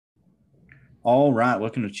All right,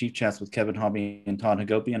 welcome to Chief Chats with Kevin Hobby and Todd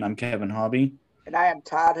Hagopian. I'm Kevin Hobby. And I am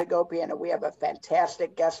Todd Hagopian, and we have a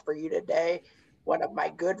fantastic guest for you today. One of my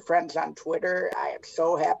good friends on Twitter. I am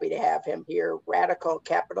so happy to have him here, radical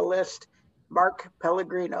capitalist Mark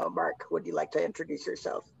Pellegrino. Mark, would you like to introduce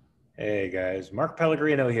yourself? Hey guys, Mark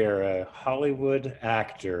Pellegrino here, a Hollywood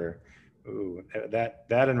actor. Ooh, that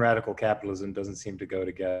and radical capitalism doesn't seem to go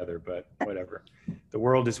together, but whatever. The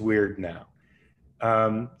world is weird now.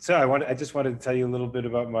 I just wanted to tell you a little bit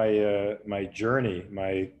about my journey,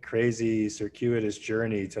 my crazy circuitous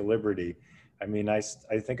journey to liberty. I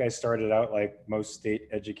think I started out like most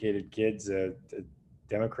state-educated kids, a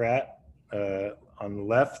Democrat on the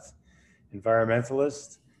left,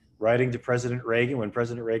 environmentalist, writing to President Reagan. When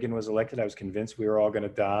President Reagan was elected, I was convinced we were all going to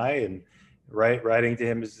die. And writing to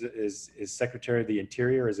him as Secretary of the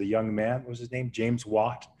Interior as a young man. What was his name? James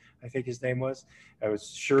Watt, I think his name was. I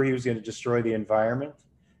was sure he was going to destroy the environment.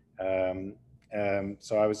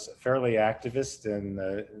 So I was fairly activist and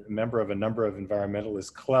a member of a number of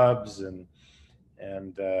environmentalist clubs and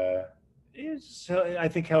I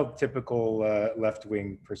think held typical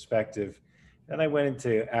left-wing perspective. Then I went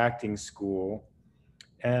into acting school,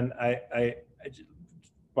 and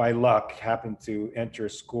by luck, happened to enter a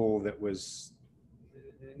school that was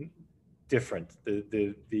different.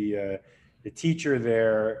 The teacher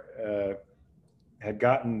there had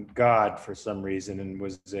gotten God for some reason and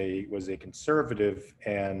was a conservative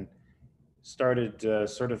and started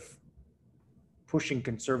sort of pushing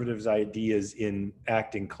conservatives' ideas in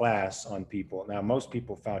acting class on people. Now, most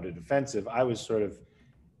people found it offensive. I was sort of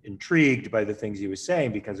intrigued by the things he was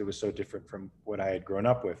saying because it was so different from what I had grown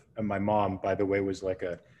up with. And my mom, by the way, was like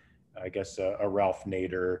I guess a Ralph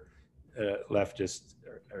Nader leftist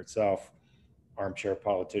herself, armchair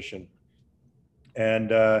politician.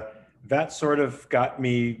 And that sort of got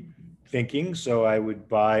me thinking. So I would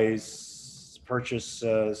purchase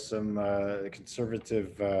some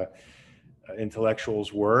conservative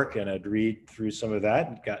intellectuals' work, and I'd read through some of that,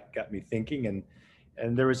 and got me thinking.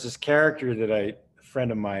 And there was this character that a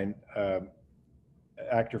friend of mine,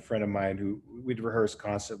 actor friend of mine, who we'd rehearse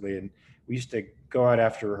constantly, and we used to go out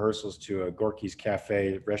after rehearsals to a Gorky's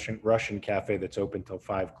Cafe, Russian cafe that's open till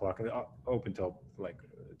 5 o'clock, open till like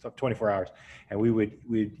it's up 24 hours, and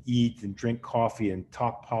we'd eat and drink coffee and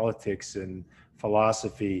talk politics and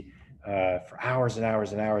philosophy for hours and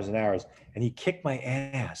hours and hours and hours. And he kicked my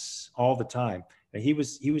ass all the time. And he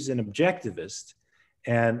was an objectivist,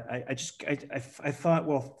 and I thought,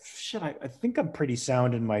 well, shit, I think I'm pretty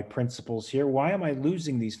sound in my principles here. Why am I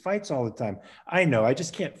losing these fights all the time? I know, I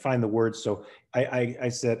just can't find the words. So I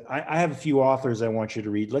said, I have a few authors I want you to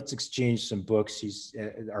read. Let's exchange some books. He's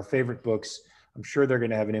our favorite books. I'm sure they're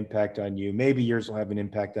going to have an impact on you. Maybe yours will have an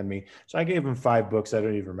impact on me. So I gave him 5 books. I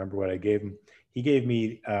don't even remember what I gave him. He gave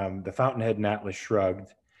me The Fountainhead and Atlas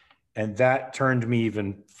Shrugged, and that turned me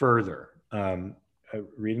even further.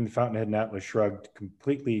 Reading The Fountainhead and Atlas Shrugged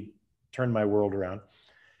completely turned my world around.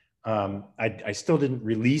 I still didn't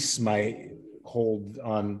release my hold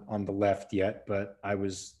on the left yet, but I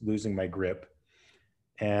was losing my grip,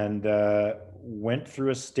 and went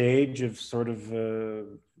through a stage of sort of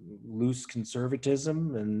loose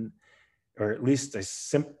conservatism, and or at least a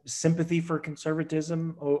sympathy for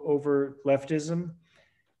conservatism over leftism.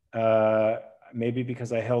 Uh, Maybe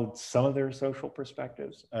because I held some of their social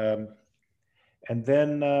perspectives. And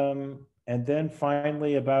then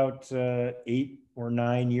finally, about 8 or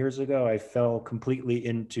 9 years ago, I fell completely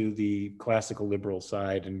into the classical liberal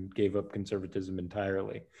side and gave up conservatism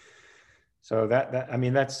entirely. So I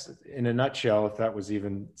mean, that's in a nutshell. If that was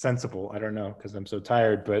even sensible, I don't know, because I'm so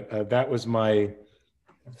tired. But that was my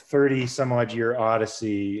 30 some odd year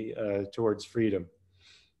odyssey towards freedom.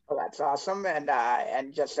 Well, that's awesome.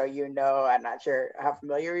 And just so you know, I'm not sure how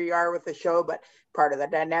familiar you are with the show, but part of the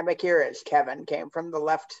dynamic here is Kevin came from the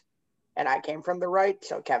left and I came from the right.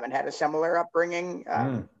 So Kevin had a similar upbringing.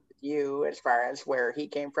 You, as far as where he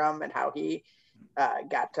came from and how he uh,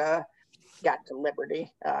 got to got to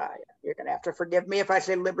liberty. You're going to have to forgive me if I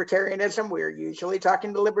say libertarianism. We're usually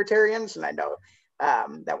talking to libertarians, and I know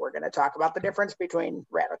that we're going to talk about the difference between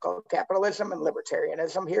radical capitalism and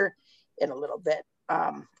libertarianism here in a little bit.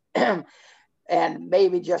 And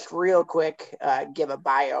maybe just real quick, give a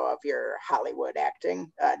bio of your Hollywood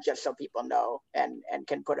acting, just so people know and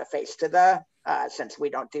can put a face to since we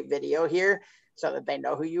don't do video here, so that they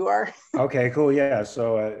know who you are. Okay, cool. Yeah.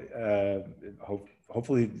 So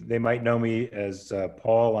hopefully they might know me as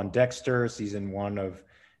Paul on Dexter, season 1 of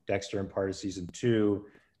Dexter, and part of season 2.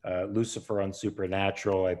 Lucifer on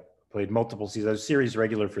Supernatural. I played multiple seasons. I was series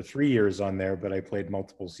regular for 3 years on there, but I played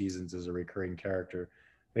multiple seasons as a recurring character,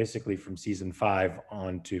 basically from season 5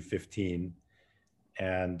 on to 15.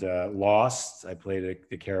 and Lost. I played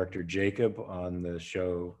the character Jacob on the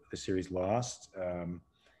series Lost.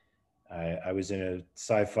 I was in a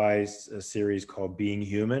sci-fi series called Being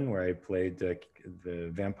Human, where I played the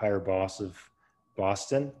vampire boss of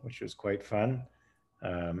Boston, which was quite fun.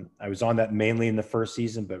 I was on that mainly in the first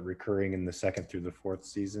season, but recurring in the second through the fourth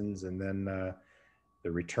seasons. And then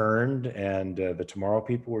The Returned and The Tomorrow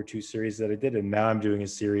People were two series that I did. And now I'm doing a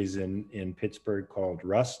series in Pittsburgh called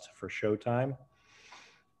Rust for Showtime.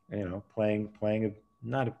 You know, playing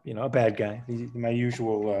a bad guy, my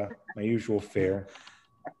usual fare.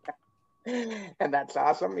 And that's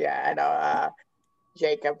awesome. Yeah, I know.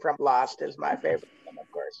 Jacob from Lost is my favorite. And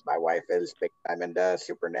of course, my wife is big time into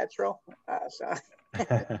Supernatural. So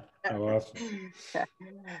Oh, awesome.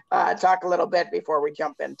 Talk a little bit before we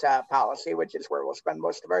jump into policy, which is where we'll spend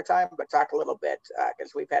most of our time, but talk a little bit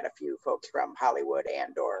because we've had a few folks from Hollywood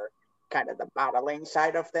and or kind of the modeling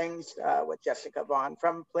side of things with Jessica Vaughn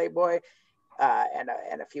from Playboy and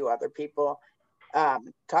a few other people.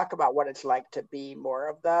 Talk about what it's like to be more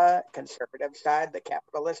of the conservative side, the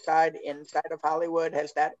capitalist side inside of Hollywood.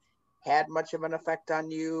 Has that had much of an effect on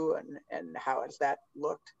you, and how has that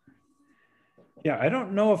looked? Yeah, I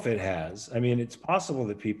don't know if it has. I mean, it's possible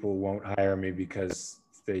that people won't hire me because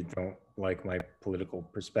they don't like my political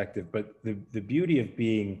perspective, but the beauty of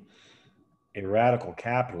being a radical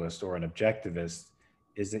capitalist or an objectivist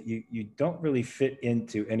is that you don't really fit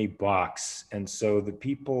into any box. And so the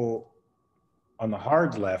people on the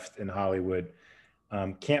hard left in Hollywood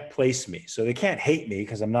can't place me. So they can't hate me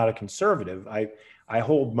because I'm not a conservative. I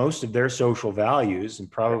hold most of their social values and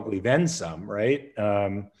probably then some, right?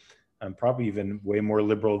 I'm probably even way more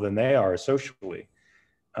liberal than they are socially.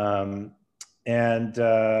 And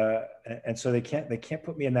so they can't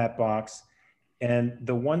put me in that box. And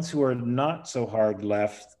the ones who are not so hard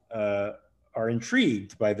left are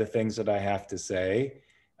intrigued by the things that I have to say.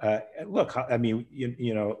 Look, I mean,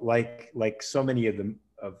 you know, like so many of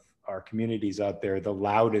our communities out there, the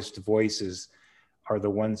loudest voices are the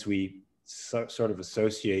ones we sort of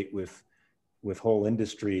associate with whole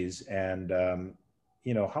industries. And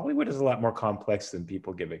you know, Hollywood is a lot more complex than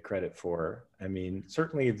people give it credit for. I mean,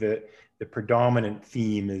 certainly the predominant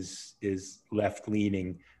theme is left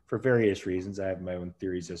leaning for various reasons. I have my own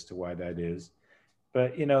theories as to why that is.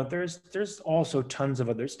 But you know, there's also tons of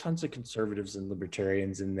conservatives and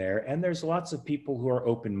libertarians in there, and there's lots of people who are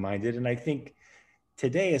open-minded. And I think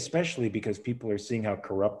today, especially because people are seeing how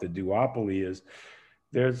corrupt the duopoly is,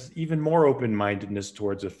 there's even more open-mindedness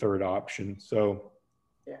towards a third option. So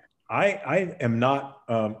yeah, I am not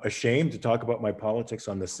ashamed to talk about my politics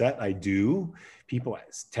on the set. I do. People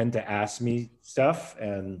tend to ask me stuff,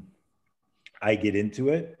 and I get into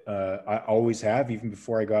it. I always have, even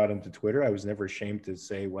before I got into Twitter. I was never ashamed to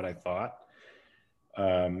say what I thought.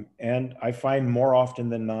 And I find more often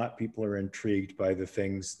than not, people are intrigued by the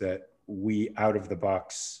things that we out of the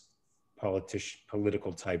box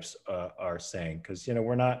political types are saying. Because, you know,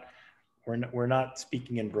 we're not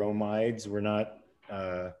speaking in bromides. We're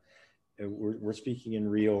speaking in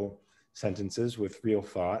real sentences with real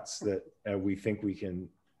thoughts that we think we can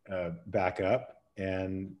back up.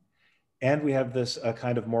 And we have this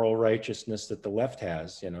kind of moral righteousness that the left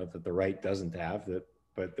has, you know, that the right doesn't have,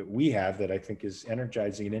 but that we have, that I think is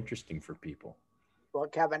energizing and interesting for people. Well,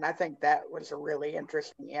 Kevin, I think that was a really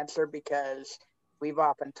interesting answer because we've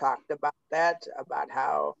often talked about that, about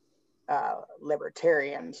how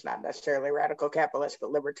libertarians, not necessarily radical capitalists,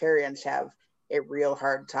 but libertarians have a real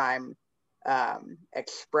hard time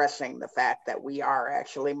expressing the fact that we are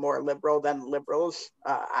actually more liberal than liberals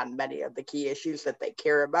on many of the key issues that they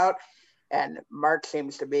care about. And Mark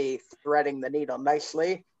seems to be threading the needle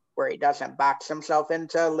nicely, where he doesn't box himself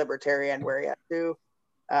into libertarian, where he has to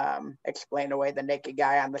explain away the naked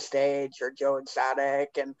guy on the stage or Joe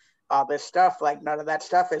Exotic and all this stuff. Like, none of that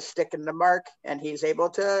stuff is sticking to Mark, and he's able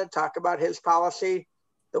to talk about his policy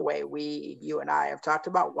the way you and I have talked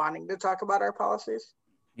about wanting to talk about our policies.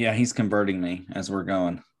 Yeah, he's converting me as we're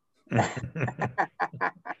going.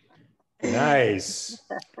 Nice.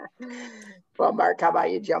 Well, Mark, how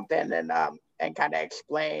about you jump in and kind of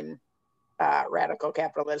explain radical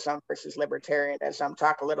capitalism versus libertarianism?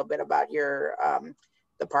 Talk a little bit about your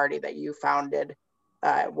the party that you founded,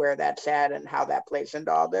 where that's at, and how that plays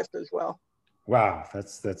into all this as well. Wow,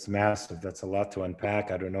 that's massive. That's a lot to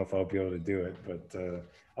unpack. I don't know if I'll be able to do it, but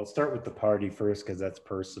I'll start with the party first because that's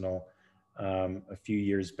personal. A few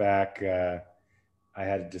years back, I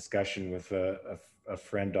had a discussion with a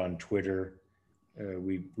friend on Twitter.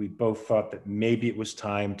 We both thought that maybe it was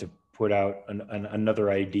time to put out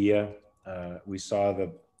another idea. We saw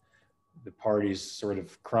the parties sort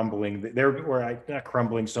of crumbling. Not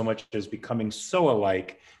crumbling so much as becoming so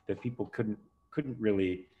alike that people couldn't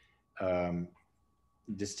really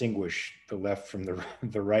distinguish the left from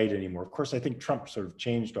the right anymore. Of course, I think Trump sort of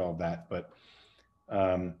changed all that, but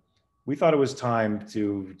we thought it was time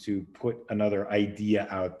to put another idea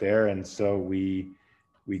out there, and so we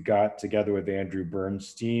got together with Andrew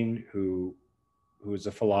Bernstein, who is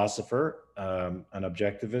a philosopher, an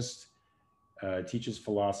objectivist, teaches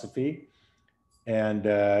philosophy,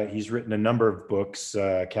 and he's written a number of books: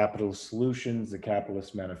 Capitalist Solutions, The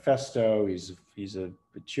Capitalist Manifesto. He's a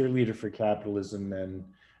cheerleader for capitalism, and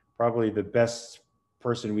probably the best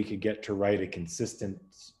person we could get to write a consistent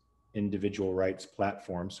individual rights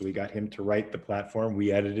platform. So we got him to write the platform.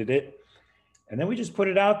 We edited it, and then we just put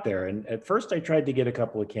it out there. And at first, I tried to get a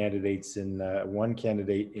couple of candidates one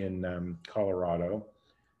candidate in Colorado,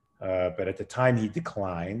 but at the time he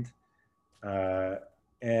declined.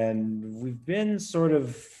 And we've been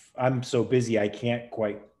I'm so busy, I can't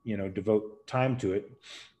quite, devote time to it.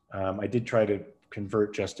 I did try to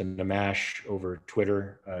convert Justin Amash over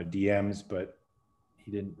Twitter DMs, but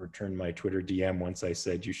he didn't return my Twitter DM once I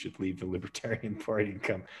said you should leave the Libertarian Party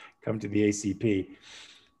and come to the ACP.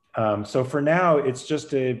 So for now, it's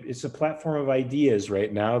just it's a platform of ideas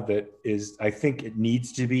right now that I think it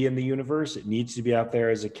needs to be in the universe. It needs to be out there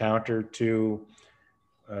as a counter to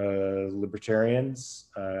libertarians,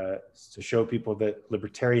 to show people that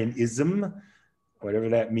libertarianism, whatever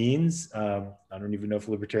that means, I don't even know if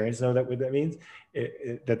libertarians know what that means,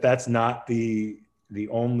 that's not the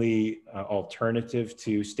only alternative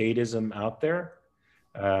to statism out there.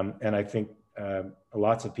 And I think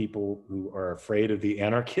lots of people who are afraid of the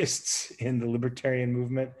anarchists in the libertarian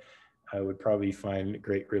movement would probably find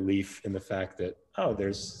great relief in the fact that,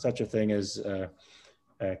 there's such a thing as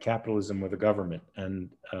capitalism with a government,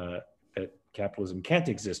 and that capitalism can't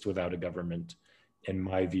exist without a government, in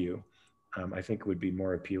my view. I think it would be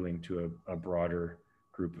more appealing to a broader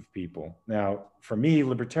group of people. Now, for me,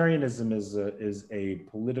 libertarianism is a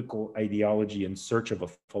political ideology in search of a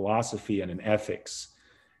philosophy and an ethics.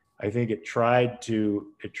 I think it tried to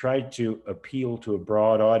appeal to a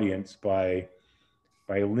broad audience by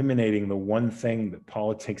eliminating the one thing that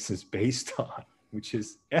politics is based on, which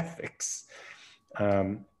is ethics.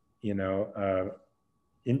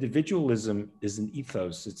 Individualism is an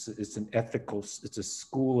ethos. It's a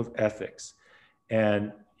school of ethics,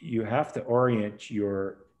 and you have to orient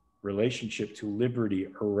your relationship to liberty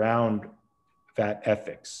around that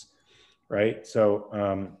ethics, right?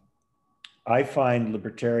 So I find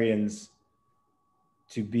libertarians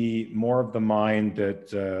to be more of the mind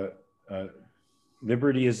that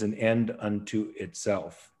liberty is an end unto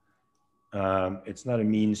itself. It's not a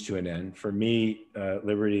means to an end. For me,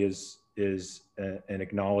 liberty is an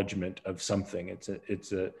acknowledgement of something.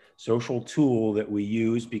 It's a social tool that we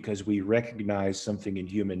use because we recognize something in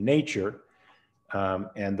human nature,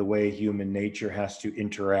 and the way human nature has to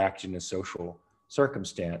interact in a social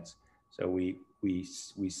circumstance. So we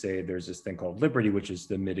say there's this thing called liberty, which is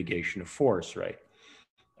the mitigation of force, right?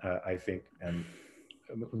 I think, and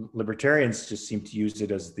libertarians just seem to use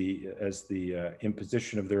it as the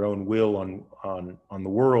imposition of their own will on the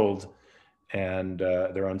world, and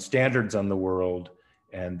their own standards on the world,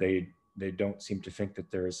 and they don't seem to think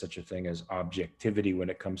that there is such a thing as objectivity when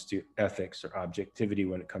it comes to ethics, or objectivity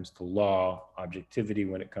when it comes to law, objectivity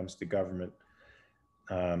when it comes to government.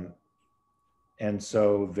 And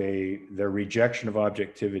so their rejection of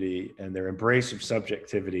objectivity and their embrace of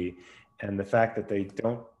subjectivity, and the fact that they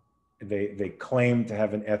claim to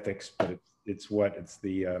have an ethics, but it's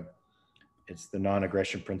the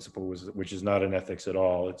non-aggression principle, which is not an ethics at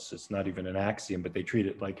all. It's not even an axiom, but they treat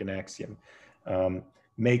it like an axiom.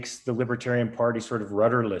 Makes the Libertarian Party sort of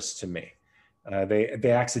rudderless to me.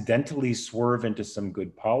 They accidentally swerve into some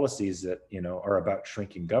good policies that are about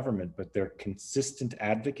shrinking government, but their consistent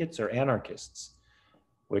advocates are anarchists,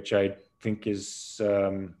 which I think is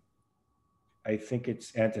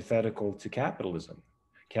it's antithetical to capitalism.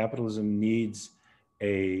 Capitalism needs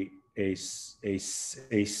a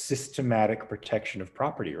systematic protection of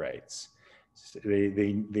property rights.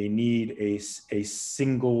 They need a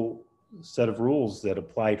single set of rules that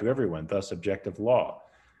apply to everyone, thus objective law.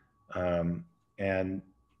 And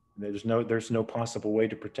there's no possible way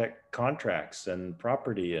to protect contracts and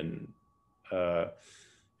property and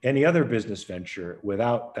any other business venture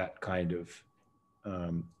without that kind of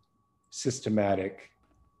systematic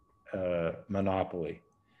monopoly.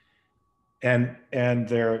 And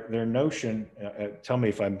their notion, tell me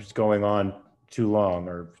if I'm just going on too long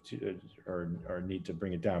or need to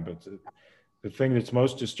bring it down, but the thing that's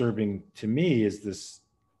most disturbing to me is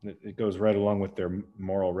it goes right along with their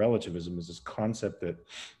moral relativism, is this concept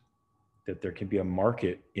that there can be a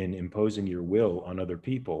market in imposing your will on other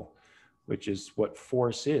people, which is what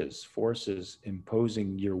force is. Force is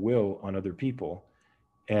imposing your will on other people,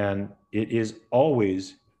 and it is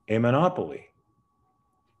always a monopoly.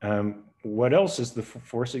 What else is the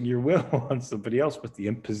forcing your will on somebody else but the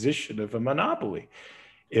imposition of a monopoly?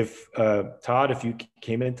 If Todd, if you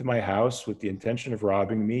came into my house with the intention of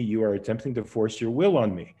robbing me, you are attempting to force your will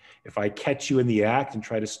on me. If I catch you in the act and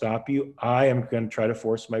try to stop you, I am going to try to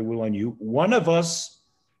force my will on you. One of us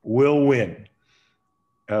will win.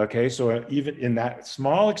 Okay, so even in that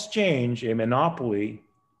small exchange, a monopoly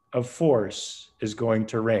of force is going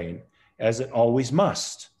to reign, as it always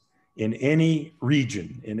must in any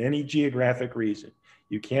region, in any geographic region.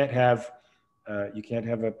 You can't have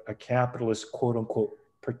a capitalist, quote unquote,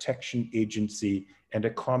 protection agency and a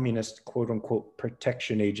communist, quote unquote,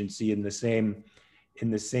 protection agency in the same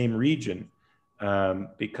region,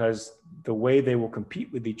 because the way they will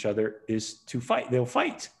compete with each other is to fight. They'll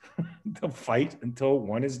fight. They'll fight until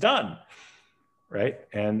one is done, right?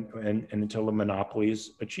 And until a monopoly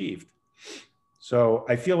is achieved. So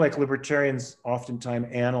I feel like libertarians oftentimes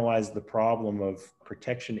analyze the problem of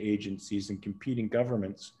protection agencies and competing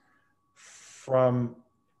governments from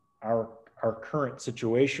our current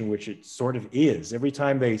situation, which it sort of is. Every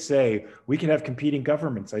time they say we can have competing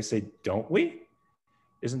governments, I say, don't we?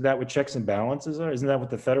 Isn't that what checks and balances are? Isn't that what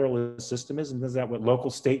the federalist system is? And isn't that what local,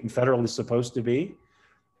 state, and federal is supposed to be?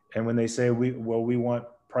 And when they say we want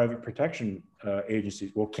private protection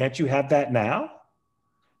agencies, well, can't you have that now?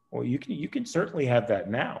 Well, you can certainly have that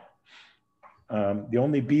now. The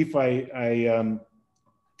only beef I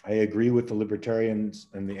agree with the libertarians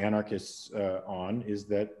and the anarchists on is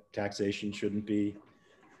that taxation shouldn't be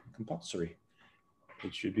compulsory.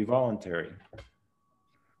 It should be voluntary.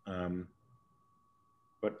 But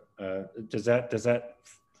does that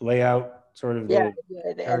lay out sort of Yeah,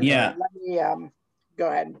 yeah. Let me go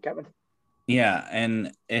ahead, Kevin. Yeah,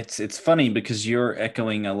 and it's funny because you're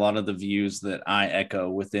echoing a lot of the views that I echo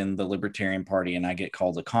within the Libertarian Party, and I get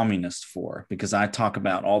called a communist for, because I talk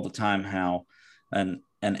about all the time how an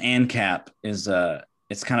ANCAP is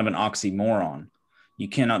it's kind of an oxymoron. You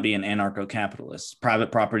cannot be an anarcho-capitalist.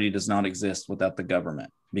 Private property does not exist without the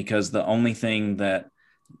government, because the only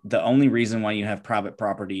reason why you have private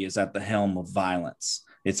property is at the helm of violence.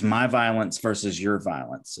 It's my violence versus your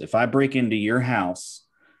violence. If I break into your house,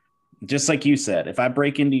 just like you said, if I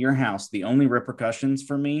break into your house, the only repercussions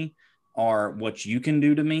for me are what you can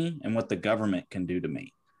do to me and what the government can do to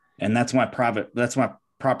me. And that's why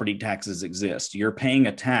property taxes exist. You're paying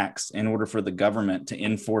a tax in order for the government to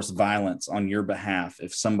enforce violence on your behalf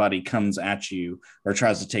if somebody comes at you or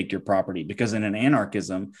tries to take your property. Because in an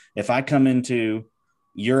anarchism, if I come into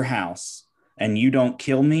your house and you don't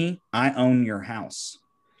kill me, I own your house.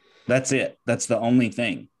 That's it. That's the only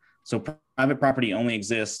thing. So private property only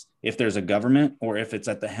exists if there's a government or if it's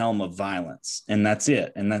at the helm of violence, and that's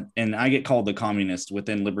it. And I get called the communist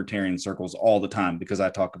within libertarian circles all the time because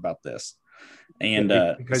I talk about this. And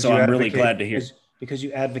so I'm really glad to hear. Because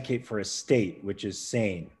you advocate for a state which is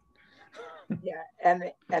sane. Yeah,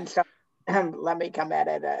 and so let me come at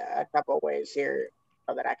it a couple of ways here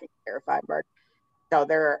so that I can clarify, Mark. So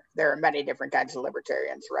there are many different kinds of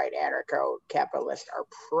libertarians, right? Anarcho-capitalists are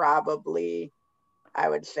probably, I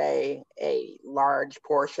would say, a large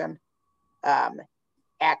portion.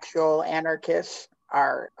 Actual anarchists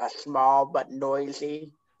are a small but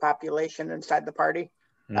noisy population inside the party.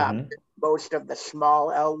 Most of the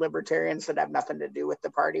small L libertarians that have nothing to do with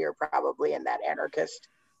the party are probably in that anarchist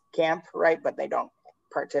camp, right? But they don't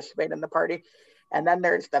participate in the party. And then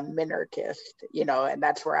there's the minarchist, and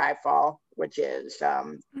that's where I fall, which is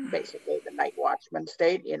basically the night watchman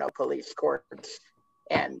state, police, courts,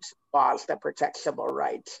 and laws that protect civil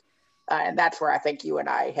rights. And that's where I think you and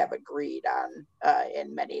I have agreed on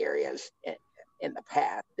in many areas in the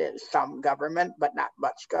past, is some government, but not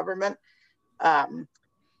much government. And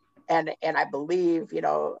I believe,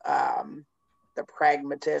 the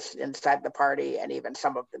pragmatists inside the party and even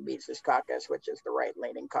some of the Mises caucus, which is the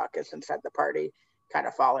right-leaning caucus inside the party, kind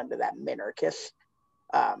of fall into that minarchist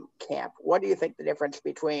camp. What do you think the difference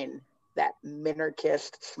between that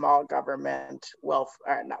minarchist small government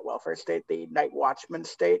not welfare state, the night watchman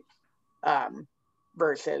state,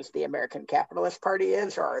 versus the American Capitalist Party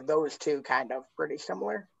is, or are those two kind of pretty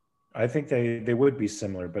similar? I think they would be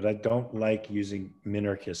similar, but I don't like using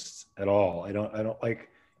minarchists at all. I don't like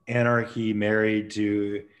anarchy married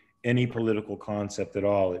to any political concept at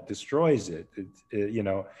all. It destroys it.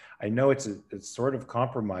 I know it's sort of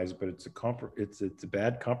compromise, but it's a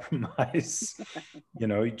bad compromise.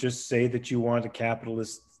 You just say that you want a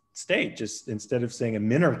capitalist state. Just instead of saying a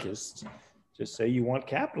minarchist, just say you want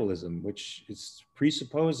capitalism, which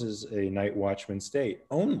presupposes a night watchman state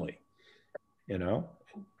only,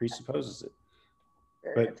 presupposes it.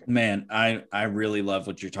 But man, I really love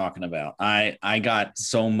what you're talking about. I got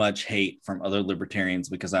so much hate from other libertarians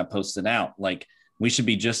because I posted out like we should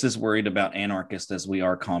be just as worried about anarchists as we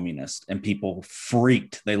are communist, and people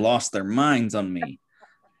freaked. They lost their minds on me.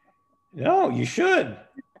 No, you should.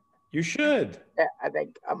 You should. Yeah, I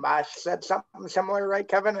think Amash said something similar, right,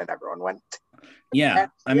 Kevin? And everyone went. Yeah,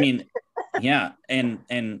 I mean, yeah, and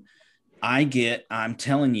I'm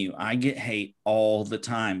telling you, I get hate all the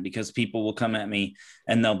time because people will come at me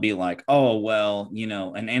and they'll be like, oh, well,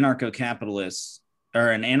 an anarcho-capitalist or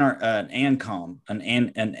an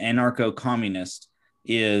anarcho-communist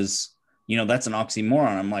is, that's an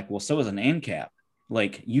oxymoron. I'm like, well, so is an ANCAP.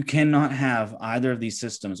 Like, you cannot have either of these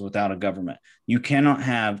systems without a government. You cannot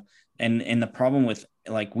have, and the problem with,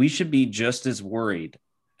 like, we should be just as worried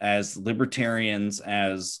as libertarians,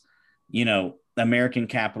 as, American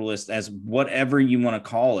capitalists, as whatever you want to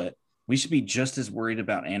call it. We should be just as worried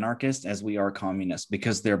about anarchists as we are communists,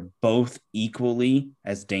 because they're both equally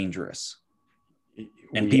as dangerous.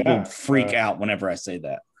 And people freak out whenever I say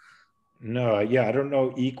that. No, yeah, I don't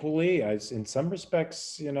know equally. In some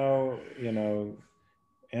respects,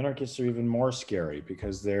 anarchists are even more scary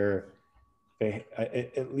because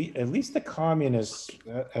at least the communists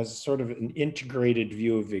has sort of an integrated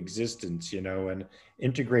view of existence, and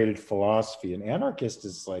integrated philosophy. An anarchist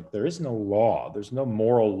is like, there is no law. There's no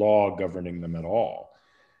moral law governing them at all.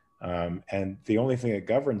 And the only thing that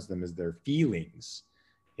governs them is their feelings.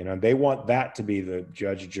 They want that to be the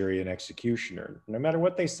judge, jury, and executioner. No matter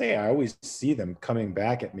what they say, I always see them coming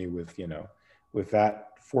back at me with that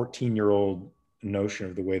 14-year-old notion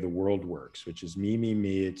of the way the world works, which is me.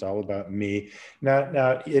 It's all about me.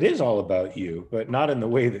 Now it is all about you, but not in the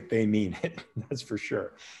way that they mean it. That's for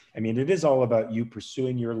sure. I mean, it is all about you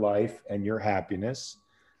pursuing your life and your happiness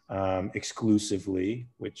exclusively,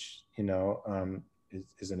 which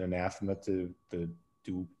is an anathema to the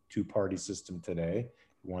two-party system today.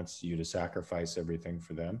 It wants you to sacrifice everything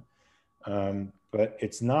for them. But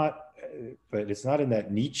it's not in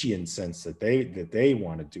that Nietzschean sense that they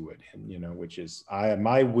want to do it in, which is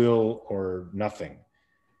my will or nothing.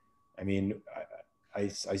 I mean, I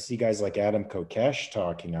see guys like Adam Kokesh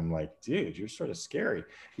talking. I'm like, dude, you're sort of scary.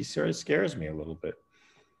 He sort of scares me a little bit.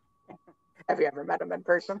 Have you ever met him in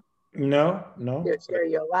person? No. He would scare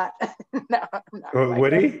you a lot. No,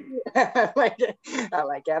 would he? I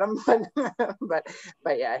like Adam, but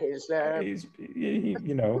yeah, he's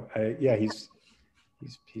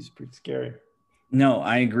pretty scary. No,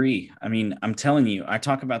 I agree. I mean, I'm telling you, I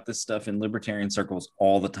talk about this stuff in libertarian circles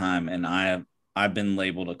all the time, and I've been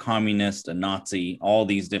labeled a communist, a Nazi, all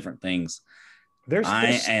these different things. They're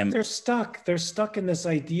stuck. They're stuck in this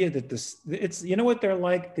idea that it's, what they're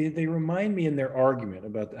like. They remind me in their argument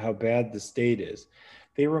about how bad the state is.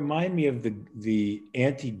 They remind me of the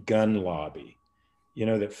anti-gun lobby,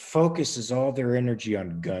 that focuses all their energy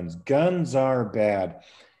on guns. Guns are bad.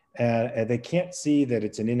 And they can't see that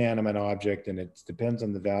it's an inanimate object and it depends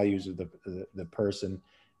on the values of the person.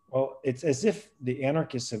 Well, it's as if the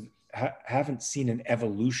anarchists haven't seen an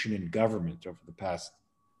evolution in government over the past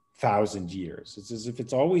 1,000 years. It's as if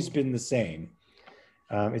it's always been the same.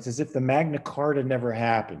 It's as if the Magna Carta never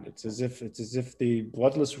happened. It's as if the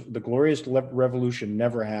glorious revolution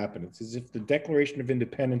never happened. It's as if the Declaration of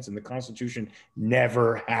Independence and the Constitution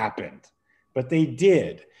never happened. But they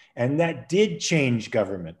did. And that did change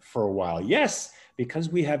government for a while. Yes, because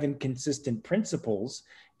we have inconsistent principles,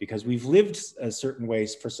 because we've lived a certain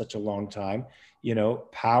ways for such a long time,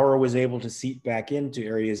 power was able to seep back into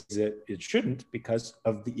areas that it shouldn't because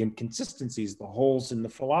of the inconsistencies, the holes in the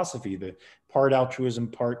philosophy, the part altruism,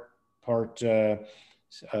 part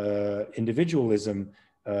individualism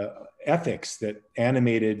ethics that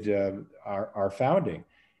animated our founding.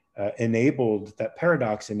 Enabled that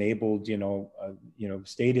paradox, enabled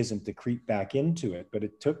statism to creep back into it, but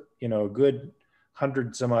it took a good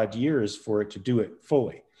 100 some odd years for it to do it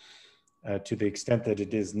fully, to the extent that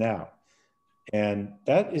it is now, and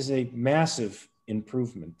that is a massive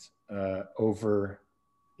improvement over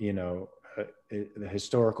the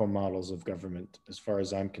historical models of government, as far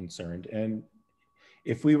as I'm concerned. And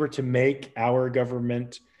if we were to make our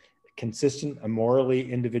government consistent, a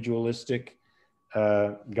morally individualistic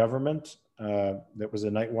government that was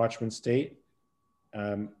a night watchman state,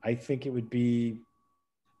 I think it would be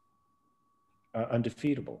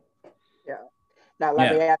undefeatable. Yeah. Now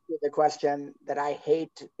let me ask you the question that I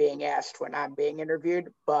hate being asked when I'm being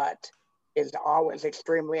interviewed, but is always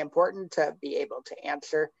extremely important to be able to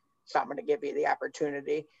answer. So I'm going to give you the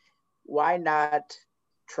opportunity. why not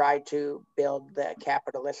try to build the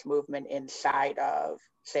capitalist movement inside of,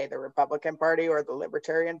 say, the Republican Party or the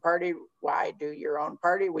Libertarian Party? Why do your own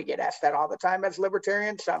party? We get asked that all the time as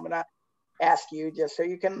libertarians. So I'm going to ask you just so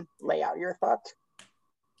you can lay out your thoughts.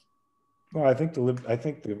 Well, I think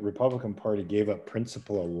the Republican Party gave up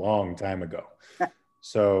principle a long time ago.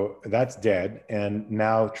 So that's dead. And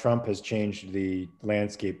now Trump has changed the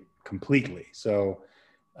landscape completely. So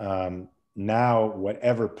now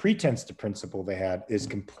whatever pretense to principle they had is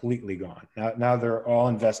completely gone. Now they're all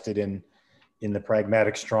invested in the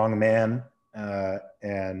pragmatic strongman.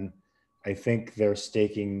 And I think they're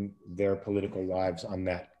staking their political lives on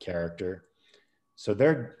that character. So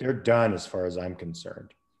they're done as far as I'm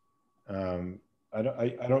concerned.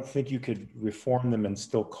 I don't think you could reform them and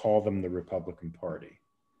still call them the Republican Party.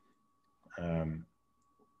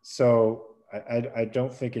 So I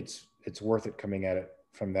don't think it's worth it coming at it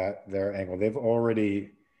from their angle. They've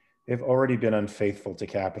already been unfaithful to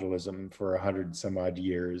capitalism for 100 some odd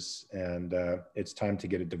years, and it's time to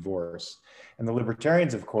get a divorce. And the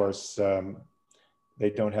libertarians, of course, they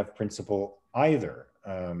don't have principle either.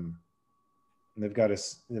 They've got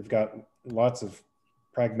lots of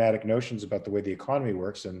pragmatic notions about the way the economy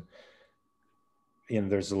works, and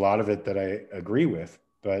there's a lot of it that I agree with,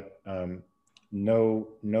 but no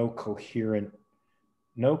coherent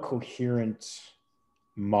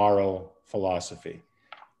moral philosophy.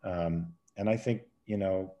 And I think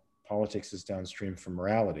politics is downstream from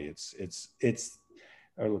morality. It's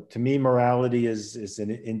to me, morality is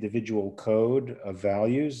an individual code of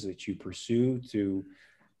values that you pursue to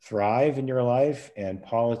thrive in your life, and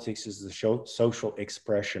politics is the social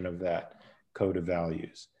expression of that code of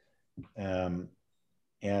values. And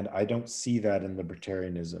I don't see that in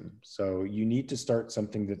libertarianism. So you need to start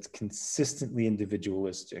something that's consistently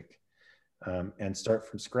individualistic, and start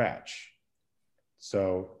from scratch.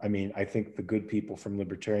 So, I mean, I think the good people from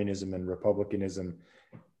libertarianism and republicanism,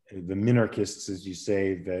 the minarchists, as you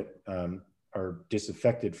say, that are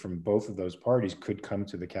disaffected from both of those parties, could come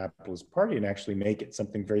to the capitalist party and actually make it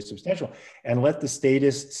something very substantial, and let the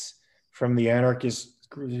statists from the anarchists,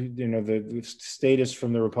 the statists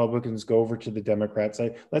from the Republicans go over to the Democrat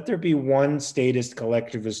side. Let there be one statist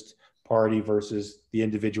collectivist party versus the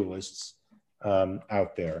individualists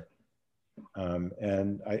out there.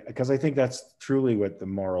 Because I think that's truly what the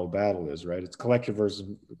moral battle is, right? It's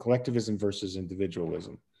collectivism versus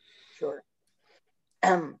individualism. Sure.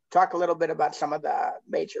 Talk a little bit about some of the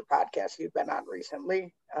major podcasts you've been on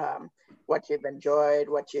recently, what you've enjoyed,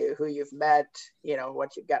 who you've met,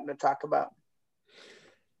 what you've gotten to talk about.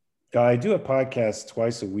 I do a podcast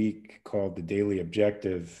twice a week called The Daily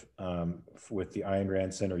Objective with the Ayn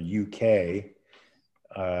Rand Center UK.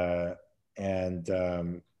 I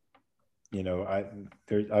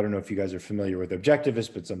don't know if you guys are familiar with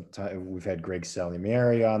Objectivist, but sometimes we've had Greg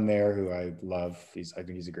Salieri on there, who I love. I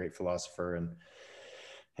think he's a great philosopher,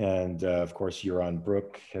 and of course, Yaron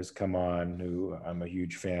Brook has come on, who I'm a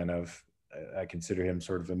huge fan of. I consider him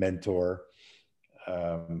sort of a mentor.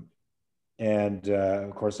 Of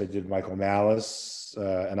course, I did Michael Malice,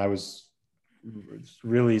 and I was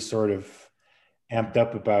really sort of amped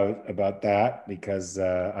up about that because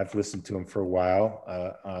I've listened to him for a while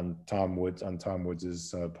on Tom Woods'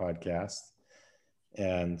 podcast,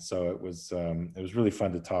 and so it was really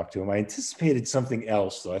fun to talk to him. I anticipated something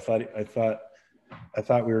else, though. I thought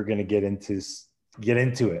we were going to get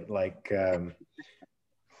into it, like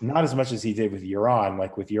not as much as he did with Yaron.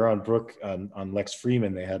 Like with Yaron Brook on Lex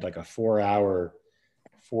Fridman, they had like a 4-hour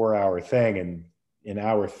thing, and in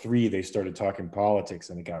hour 3 they started talking politics,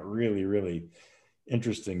 and it got really, really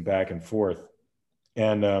interesting back and forth.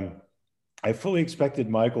 And I fully expected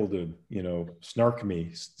Michael to, snark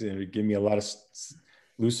me, give me a lot of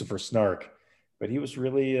Lucifer snark, but he was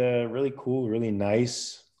really, really cool, really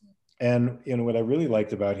nice. And what I really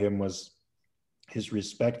liked about him was his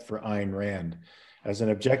respect for Ayn Rand. As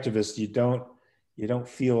an objectivist, you don't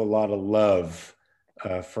feel a lot of love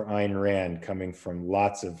for Ayn Rand coming from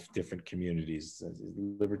lots of different communities. The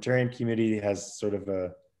libertarian community has sort of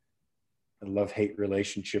a love-hate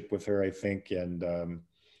relationship with her, I think, and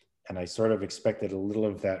I sort of expected a little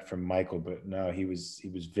of that from Michael, but no, he was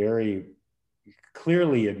very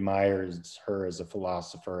clearly admires her as a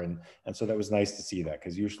philosopher, and so that was nice to see that,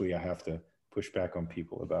 because usually I have to push back on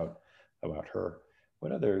people about her.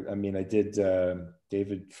 What other? I mean, I did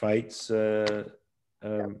David Feit's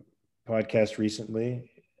podcast recently,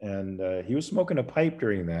 and he was smoking a pipe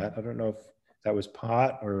during that. I don't know if that was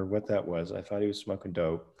pot or what that was. I thought he was smoking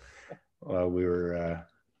dope while we were.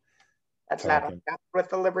 That's talking. Not with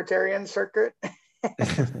the libertarian circuit.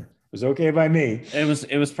 was okay by me.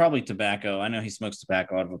 It was probably tobacco. I know he smokes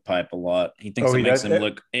tobacco out of a pipe a lot. He thinks Oh, it he makes does him that?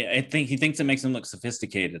 look. I think he thinks it makes him look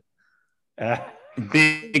sophisticated. Uh,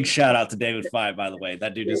 Big shout out to David Five, by the way.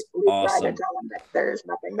 That dude is We try to awesome. tell him that there's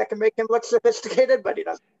nothing that can make him look sophisticated, but he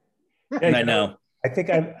doesn't. yeah, I know. I think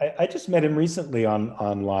I just met him recently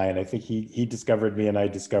online. I think he discovered me and I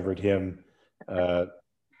discovered him. I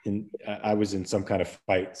was in some kind of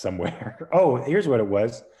fight somewhere. Oh, here's what it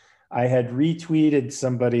was. I had retweeted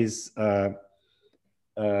somebody's. Is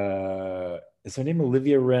her name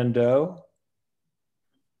Olivia Rando? Do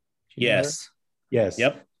you know her? Yes. Yes.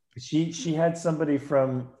 Yep. She had somebody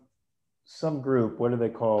from some group. What are they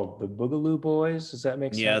called? The Boogaloo Boys? Does that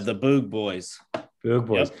make sense? Yeah, the Boog Boys. Boog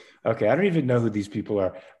Boys. Yep. Okay, I don't even know who these people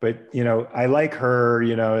are, but I like her.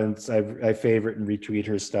 And I favorite and retweet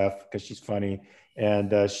her stuff because she's funny.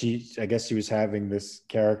 And I guess she was having this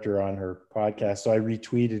character on her podcast, so I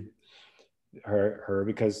retweeted her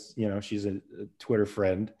because she's a Twitter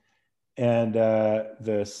friend. And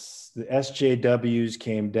the SJWs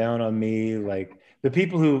came down on me, like the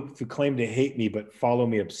people who claim to hate me but follow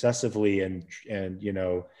me obsessively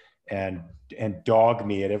and dog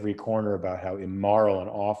me at every corner about how immoral and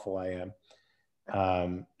awful I am.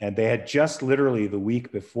 And they had just literally the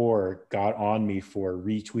week before got on me for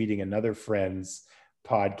retweeting another friend's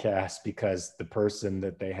podcast because the person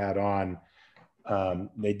that they had on,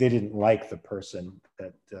 they didn't like the person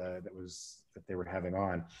that they were having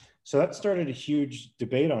on. So that started a huge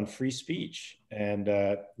debate on free speech. And,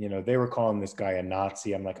 they were calling this guy a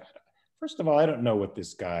Nazi. I'm like, first of all, I don't know if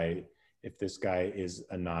this guy is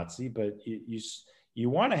a Nazi, but you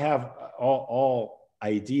want to have all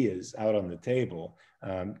ideas out on the table.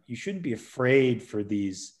 You shouldn't be afraid for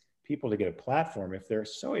these people to get a platform if they're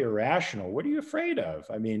so irrational. What are you afraid of?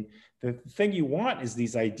 I mean, the thing you want is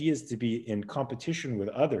these ideas to be in competition with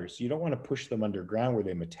others. You don't want to push them underground where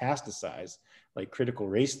they metastasize, like critical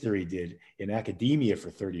race theory did in academia for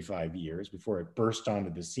 35 years before it burst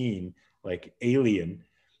onto the scene like alien,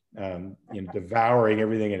 devouring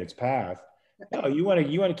everything in its path. No, you want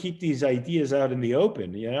to keep these ideas out in the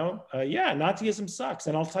open. Yeah, Nazism sucks,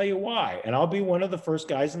 and I'll tell you why. And I'll be one of the first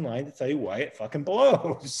guys in line to tell you why it fucking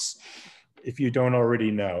blows, if you don't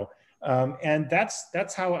already know. And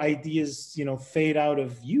that's how ideas, fade out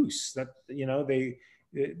of use. That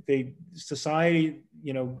society,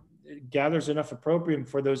 gathers enough opprobrium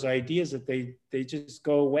for those ideas that they just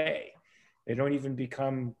go away. They don't even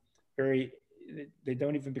become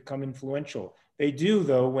influential. They do,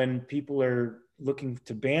 though, when people are looking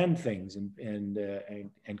to ban things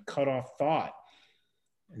and cut off thought.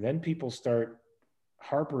 And then people start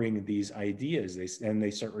harboring these ideas, and they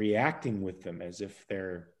start reacting with them as if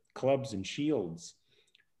they're clubs and shields,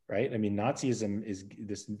 right? I mean, Nazism is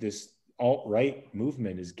this alt-right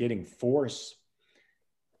movement is getting force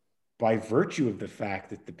by virtue of the fact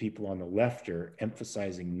that the people on the left are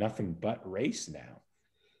emphasizing nothing but race now.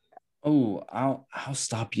 Oh, I'll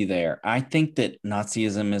stop you there. I think that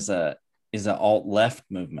Nazism is an alt left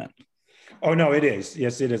movement. Oh no, it is.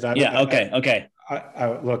 Yes, it is. Okay.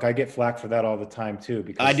 Look, I get flack for that all the time too.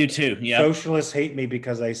 Because I do too. Yeah. Socialists hate me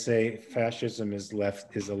because I say fascism is a left.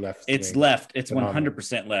 It's left. It's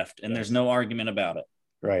 100% left, and there's no argument about it.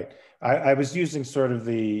 Right. I was using sort of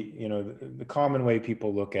the common way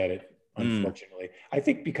people look at it. Unfortunately, I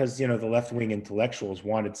think because the left-wing intellectuals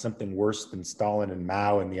wanted something worse than Stalin and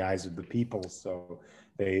Mao in the eyes of the people, so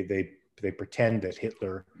they pretend that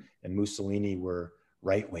Hitler and Mussolini were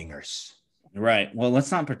right-wingers. Right. Well,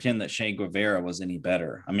 let's not pretend that Che Guevara was any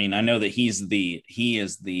better. I mean, I know that he is the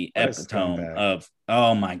epitome of,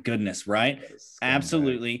 oh my goodness, right?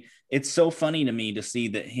 Absolutely. It's so funny to me to see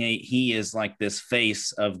that he is like this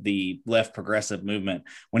face of the left progressive movement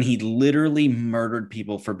when he literally murdered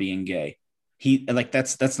people for being gay.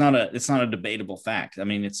 It's not a debatable fact. I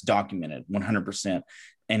mean, it's documented 100%.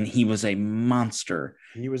 And he was a monster.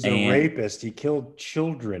 He was a rapist. He killed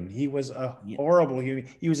children. He was a horrible human.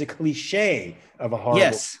 He was a cliche of a horrible.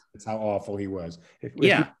 Yes. That's how awful he was. If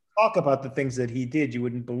you talk about the things that he did, you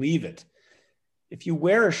wouldn't believe it. If you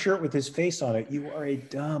wear a shirt with his face on it, you are a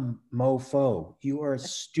dumb mofo. You are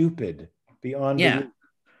stupid beyond belief.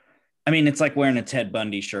 I mean, it's like wearing a Ted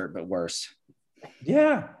Bundy shirt, but worse.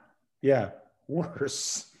 Yeah.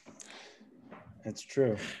 Worse. That's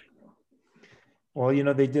true. Well,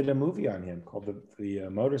 they did a movie on him called the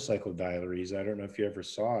Motorcycle Diaries. I don't know if you ever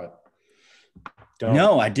saw it.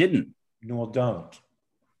 No, I didn't. No, don't,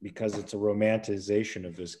 because it's a romanticization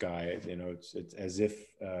of this guy. It's as if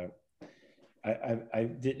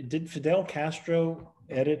did Fidel Castro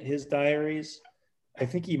edit his diaries? I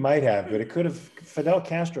think he might have, but Fidel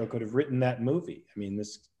Castro could have written that movie. I mean, it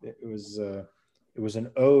It was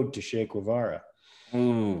an ode to Che Guevara.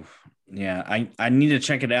 Ooh, yeah. I need to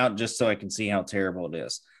check it out just so I can see how terrible it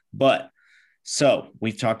is. But so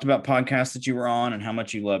we've talked about podcasts that you were on and how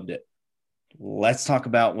much you loved it. Let's talk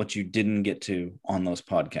about what you didn't get to on those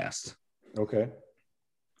podcasts. Okay.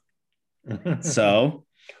 So,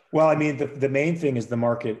 well, I mean, the main thing is the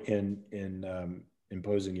market in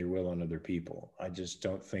imposing your will on other people. I just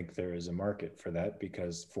don't think there is a market for that,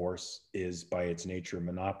 because force is by its nature a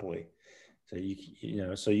monopoly. So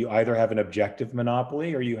you either have an objective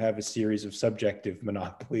monopoly or you have a series of subjective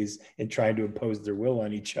monopolies in trying to impose their will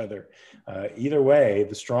on each other. Either way,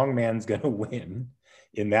 the strong man's going to win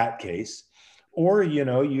in that case. Or,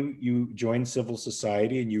 you join civil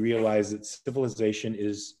society and you realize that civilization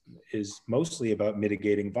is mostly about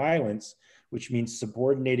mitigating violence, which means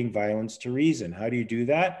subordinating violence to reason. How do you do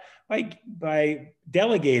that? By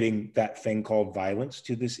delegating that thing called violence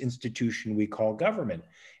to this institution we call government.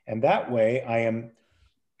 And that way I am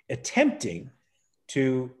attempting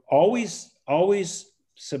to always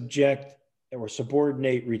subject or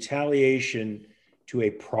subordinate retaliation to a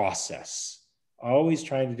process. Always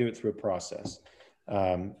trying to do it through a process,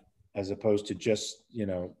 as opposed to just,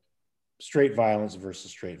 straight violence versus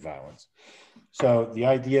straight violence. So the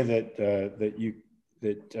idea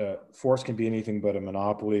that force can be anything but a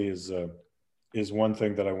monopoly is one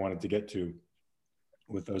thing that I wanted to get to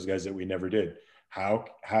with those guys that we never did. How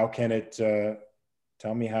can it?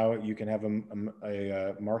 Tell me how you can have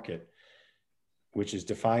a market which is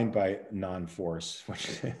defined by non-force,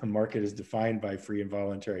 which a market is defined by free and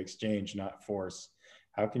voluntary exchange, not force.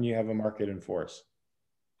 How can you have a market in force?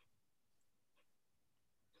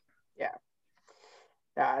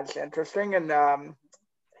 Yeah, it's interesting. And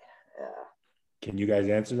can you guys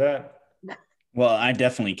answer that? well, I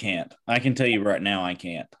definitely can't. I can tell you right now, I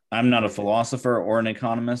can't. I'm not a philosopher or an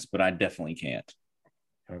economist, but I definitely can't.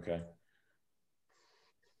 Okay.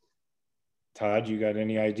 Todd, you got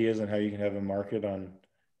any ideas on how you can have a market on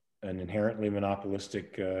an inherently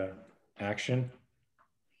monopolistic action?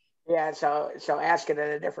 Yeah, so ask it in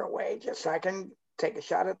a different way, just so I can take a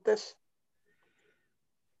shot at this.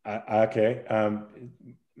 Okay.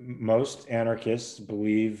 Most anarchists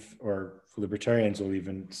believe, or libertarians will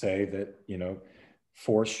even say that,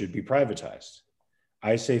 force should be privatized.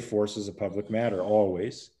 I say force is a public matter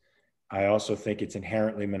always. I also think it's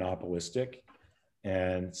inherently monopolistic.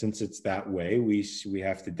 And since it's that way, we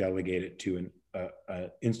have to delegate it to an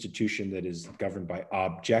institution that is governed by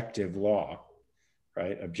objective law,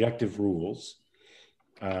 right? Objective rules.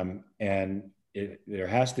 And there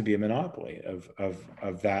has to be a monopoly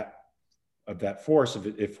of that force.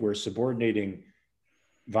 If we're subordinating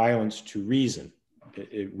violence to reason,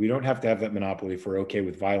 we don't have to have that monopoly if we're okay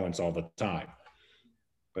with violence all the time.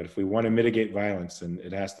 But if we want to mitigate violence, then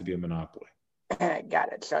it has to be a monopoly.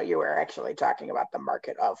 Got it. So you were actually talking about the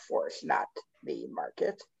market of force, not the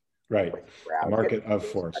market. Right. The market of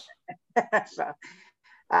force. So,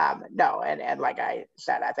 no, and like I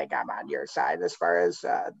said, I think I'm on your side as far as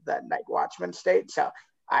the Night Watchman state. So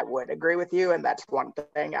I would agree with you. And that's one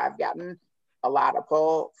thing I've gotten a lot of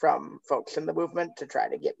pull from folks in the movement to try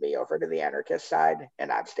to get me over to the anarchist side. And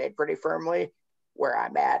I've stayed pretty firmly where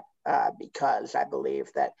I'm at because I believe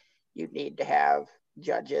that you need to have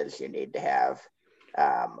judges, you need to have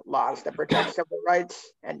laws that protect civil rights,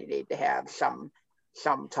 and you need to have some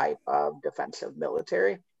type of defensive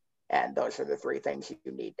military. And those are the three things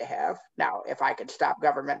you need to have. Now, if I could stop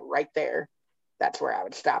government right there, that's where I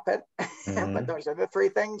would stop it. Mm-hmm. But those are the three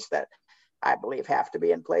things that I believe have to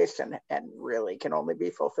be in place and really can only be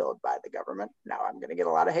fulfilled by the government. Now I'm going to get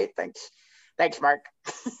a lot of hate. Thanks, Mark.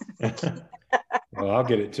 Well, I'll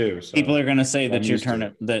get it too. So. People are going to say that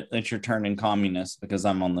you're turning communist because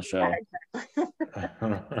I'm on the show.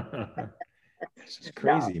 This is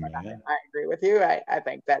crazy, no, man. I agree with you. I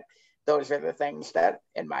think that those are the things that,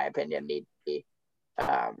 in my opinion, need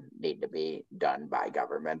to be done by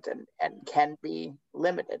government and can be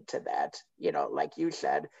limited to that. Like you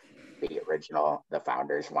said, the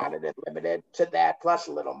founders wanted it limited to that plus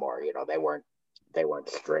a little more. They weren't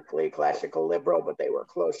strictly classical liberal, but they were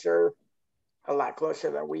a lot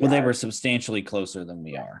closer than we are. Well, they were substantially closer than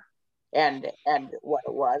we are. And what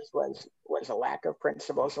it was a lack of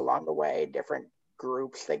principles along the way, different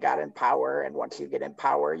groups that got in power. And once you get in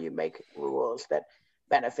power, you make rules that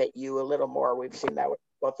benefit you a little more. We've seen that with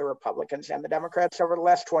both the Republicans and the Democrats over the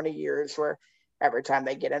last 20 years, where every time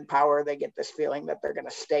they get in power, they get this feeling that they're going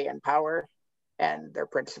to stay in power. And their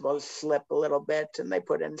principles slip a little bit, and they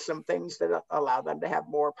put in some things that allow them to have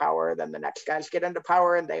more power. Then the next guys get into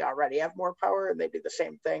power, and they already have more power, and they do the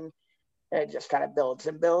same thing. And it just kind of builds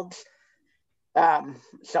and builds.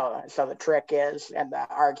 So the trick is, and the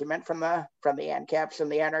argument from the ANCAPs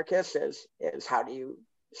and the anarchists is how do you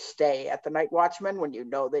stay at the Night Watchman when you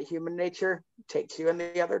know that human nature takes you in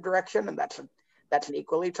the other direction? And that's an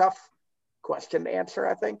equally tough question to answer,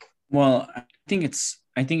 I think. Well, I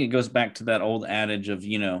think it goes back to that old adage of,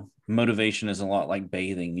 motivation is a lot like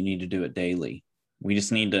bathing. You need to do it daily. We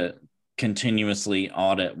just need to continuously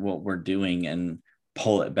audit what we're doing and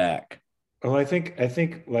pull it back. Well, I think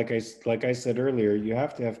like I said earlier, you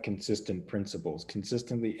have to have consistent principles,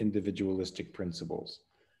 consistently individualistic principles.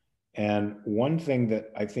 And one thing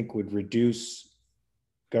that I think would reduce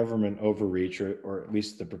government overreach, or at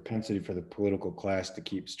least the propensity for the political class to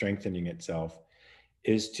keep strengthening itself,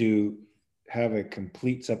 is to have a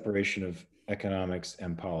complete separation of economics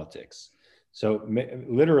and politics. So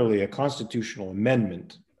literally a constitutional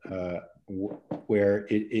amendment where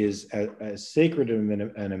it is as sacred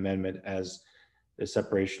an amendment as the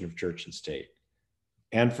separation of church and state.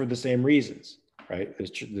 And for the same reasons, right?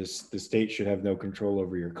 The state should have no control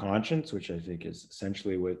over your conscience, which I think is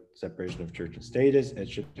essentially what separation of church and state is. It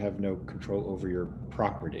should have no control over your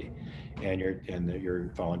property and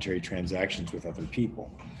your voluntary transactions with other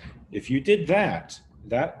people. If you did that,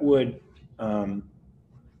 that would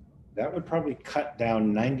probably cut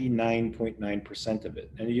down 99.9% of it.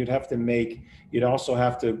 And you'd also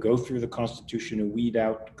have to go through the Constitution and weed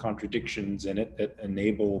out contradictions in it that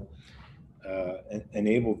enable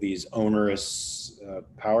these onerous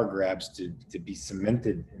power grabs to be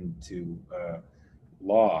cemented into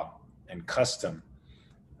law and custom.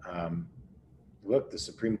 Look, the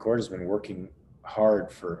Supreme Court has been working hard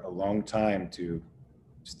for a long time to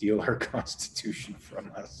steal our Constitution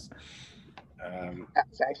from us.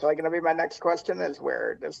 That's actually going to be my next question: is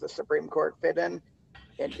where does the Supreme Court fit in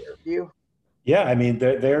your view? Yeah, I mean,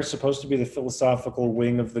 they're supposed to be the philosophical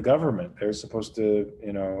wing of the government. They're supposed to,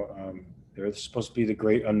 they're supposed to be the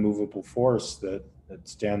great unmovable force that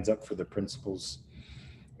stands up for the principles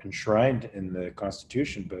enshrined in the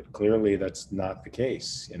Constitution. But clearly, that's not the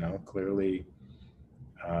case. Clearly,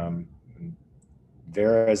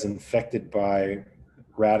 they're as infected by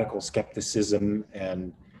radical skepticism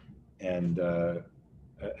and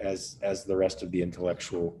as the rest of the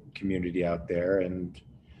intellectual community out there, and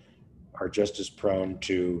are just as prone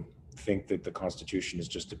to think that the Constitution is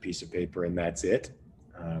just a piece of paper and that's it,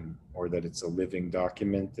 or that it's a living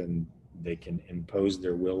document and they can impose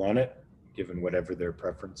their will on it, given whatever their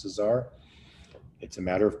preferences are. It's a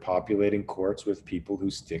matter of populating courts with people who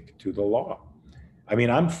stick to the law. I mean,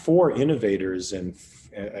 I'm for innovators in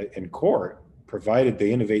court, provided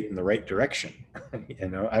they innovate in the right direction.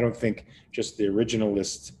 I don't think just the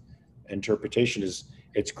originalist interpretation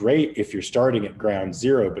it's great if you're starting at ground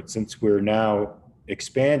zero, but since we're now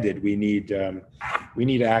expanded, we need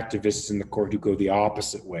activists in the court who go the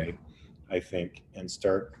opposite way, I think, and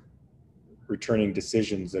start returning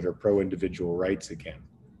decisions that are pro-individual rights again.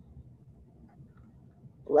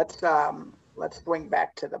 Let's swing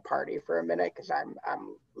back to the party for a minute, because I'm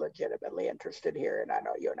legitimately interested here, and I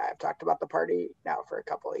know you and I have talked about the party now for a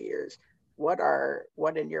couple of years. What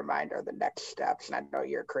in your mind are the next steps? And I know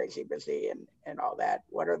you're crazy busy and all that.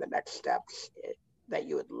 What are the next steps that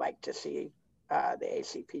you would like to see the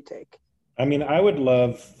ACP take? I mean, I would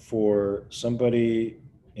love for somebody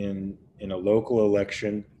in a local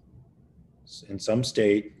election in some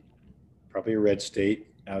state, probably a red state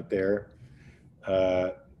out there,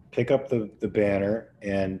 pick up the banner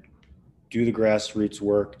and do the grassroots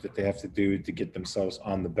work that they have to do to get themselves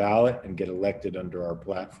on the ballot and get elected under our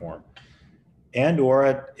platform. And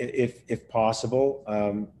or if possible,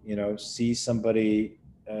 see somebody,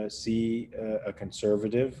 a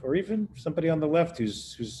conservative, or even somebody on the left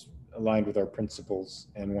who's aligned with our principles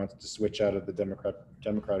and wants to switch out of the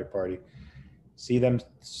Democratic Party. See them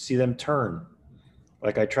turn,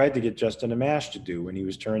 like I tried to get Justin Amash to do when he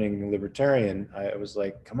was turning libertarian. I was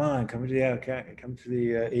like, come to the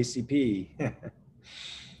ACP.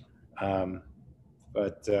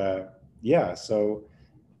 So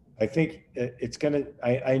I think it's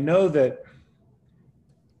I know that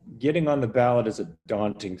getting on the ballot is a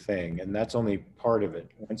daunting thing, and that's only part of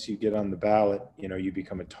it. Once you get on the ballot, you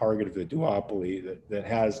become a target of the duopoly that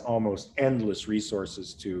has almost endless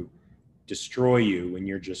resources to destroy you when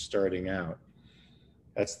you're just starting out.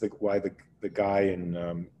 That's why the guy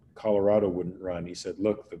in Colorado wouldn't run. He said,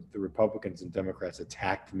 look, the Republicans and Democrats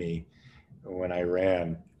attacked me when I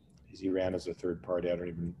ran. He ran as a third party. I don't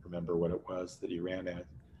even remember what it was that he ran at.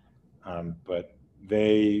 But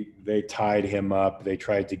they tied him up. They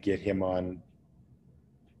tried to get him on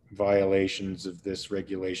violations of this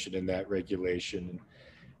regulation and that regulation.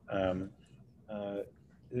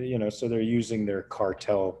 so they're using their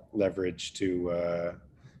cartel leverage to,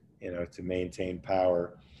 to maintain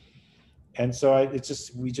power. And so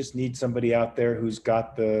we just need somebody out there who's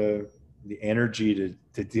got the energy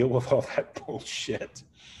to deal with all that bullshit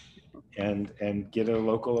and get a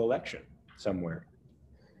local election somewhere.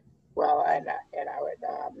 Well, and I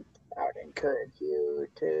would encourage you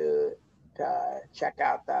to check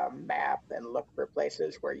out the map and look for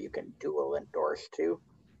places where you can dual endorse too,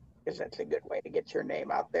 because that's a good way to get your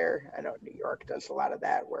name out there. I know New York does a lot of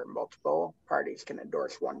that, where multiple parties can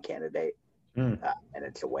endorse one candidate, and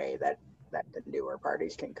it's a way that the newer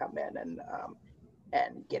parties can come in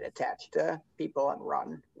and get attached to people and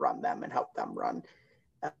run them and help them run.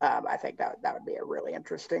 I think that would be a really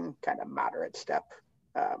interesting kind of moderate step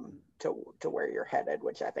to where you're headed,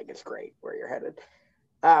 which I think is great where you're headed.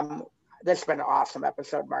 This has been an awesome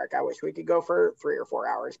episode, Mark. I wish we could go for 3 or 4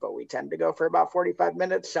 hours, but we tend to go for about 45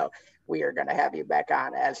 minutes. So we are going to have you back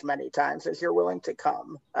on as many times as you're willing to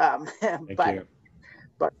come. Thank you.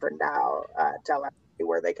 But for now, tell them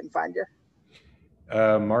where they can find you.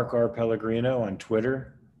 Mark R. Pellegrino on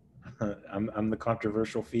Twitter. I'm the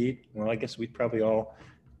controversial feed. Well, I guess we probably all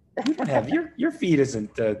have your feed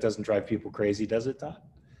doesn't drive people crazy, does it, Todd?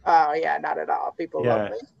 Oh yeah, not at all. People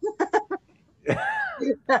love me.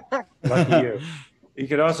 Lucky you. You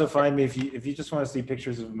could also find me if you just want to see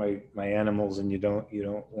pictures of my animals and you don't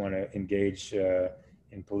want to engage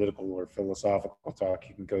in political or philosophical talk.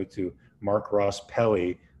 You can go to Mark Ross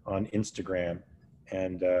Pelly on Instagram,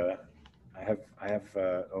 and I have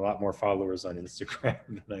a lot more followers on Instagram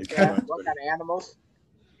than I do. Yeah, what kind of animals?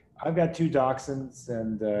 I've got 2 dachshunds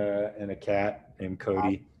and a cat named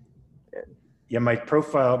Cody. Yeah, my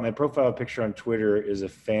profile picture on Twitter is a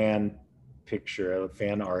fan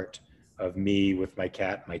art of me with my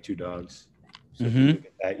cat and my 2 dogs. So if you look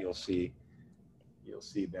at that, you'll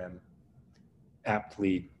see them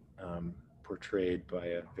aptly portrayed by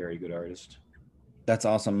a very good artist. That's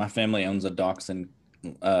awesome. My family owns a dachshund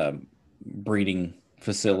breeding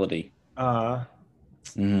facility.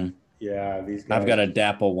 Yeah, these guys. I've got a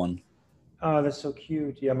dapple one. Oh, that's so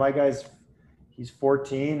cute. Yeah, my guy's he's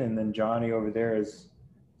 14, and then Johnny over there is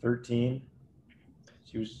 13.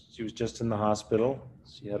 She was just in the hospital.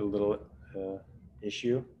 She had a little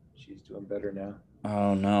issue. She's doing better now.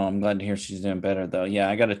 Oh no, I'm glad to hear she's doing better though. Yeah,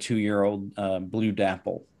 I got a 2-year-old blue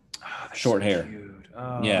dapple, short hair. Cute.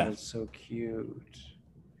 Oh, yeah, that's so cute.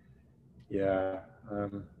 Yeah,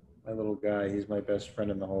 my little guy. He's my best friend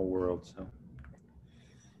in the whole world. So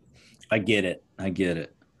I get it.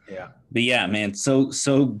 Yeah. But yeah, man, so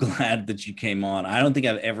glad that you came on. I don't think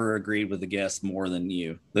I've ever agreed with a guest more than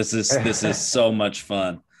you. This is so much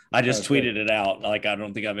fun. I just tweeted it out. Like, I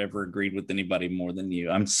don't think I've ever agreed with anybody more than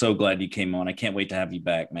you. I'm so glad you came on. I can't wait to have you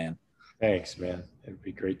back, man. Thanks, man. It'd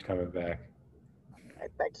be great coming back.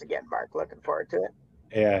 Thanks again, Mark. Looking forward to it.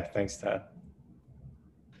 Yeah, thanks, Todd.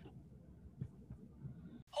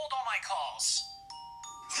 Hold all my calls.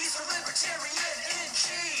 He's a libertarian in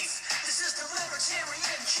chief. This is the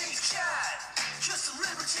libertarian chief chat. Just a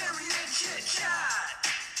libertarian chit chat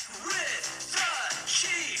with the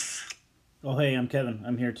chief. Oh, hey, I'm Kevin.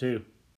 I'm here too.